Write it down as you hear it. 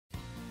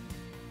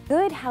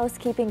Good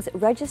Housekeeping's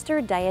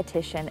registered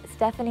dietitian,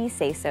 Stefani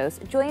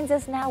Sassos, joins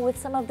us now with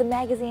some of the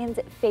magazine's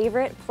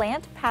favorite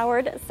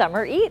plant-powered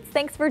summer eats.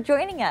 Thanks for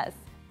joining us.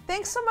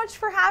 Thanks so much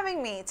for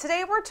having me.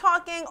 Today we're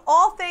talking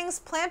all things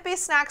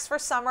plant-based snacks for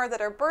summer that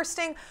are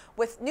bursting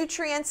with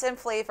nutrients and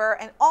flavor,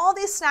 and all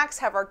these snacks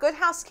have our Good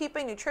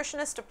Housekeeping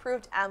nutritionist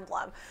approved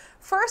emblem.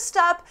 First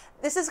up,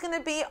 this is going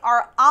to be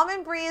our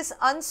Almond Breeze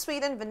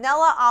unsweetened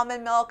vanilla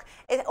almond milk.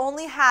 It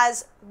only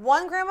has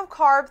 1 gram of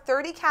carb,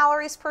 30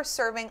 calories per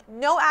serving,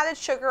 no added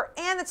sugar,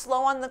 and it's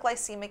low on the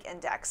glycemic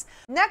index.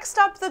 Next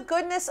up, the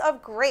goodness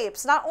of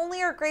grapes. Not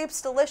only are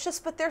grapes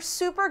delicious, but they're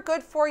super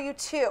good for you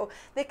too.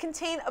 They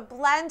contain a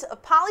blend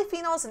of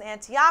polyphenols and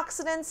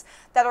antioxidants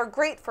that are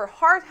great for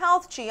heart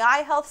health,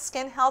 GI health,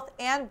 skin health,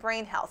 and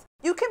brain health.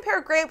 You can pair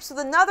grapes with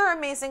another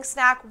amazing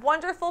snack,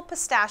 wonderful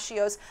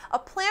pistachios, a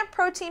plant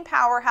protein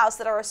powerhouse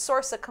that are a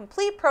source of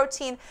complete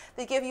protein.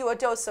 They give you a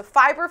dose of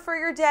fiber for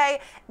your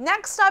day.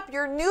 Next up,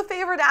 your new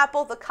favorite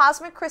apple, the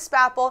Cosmic Crisp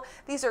apple.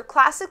 These are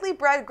classically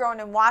bred, grown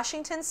in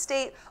Washington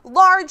State,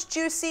 large,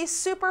 juicy,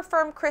 super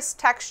firm, crisp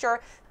texture.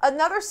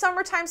 Another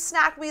summertime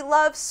snack we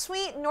love,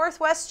 sweet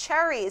Northwest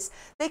cherries.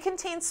 They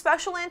contain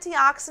special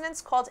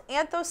antioxidants called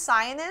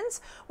anthocyanins,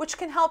 which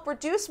can help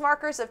reduce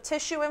markers of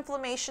tissue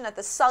inflammation at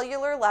the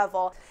cellular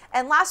level.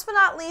 And last but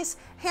not least,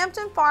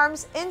 Hampton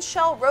Farms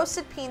in-shell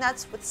roasted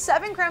peanuts with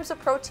 7 grams of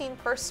protein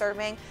per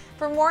serving.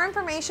 For more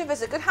information,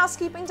 visit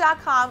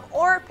goodhousekeeping.com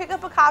or pick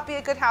up a copy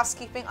of Good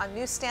Housekeeping on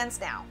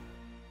newsstands now.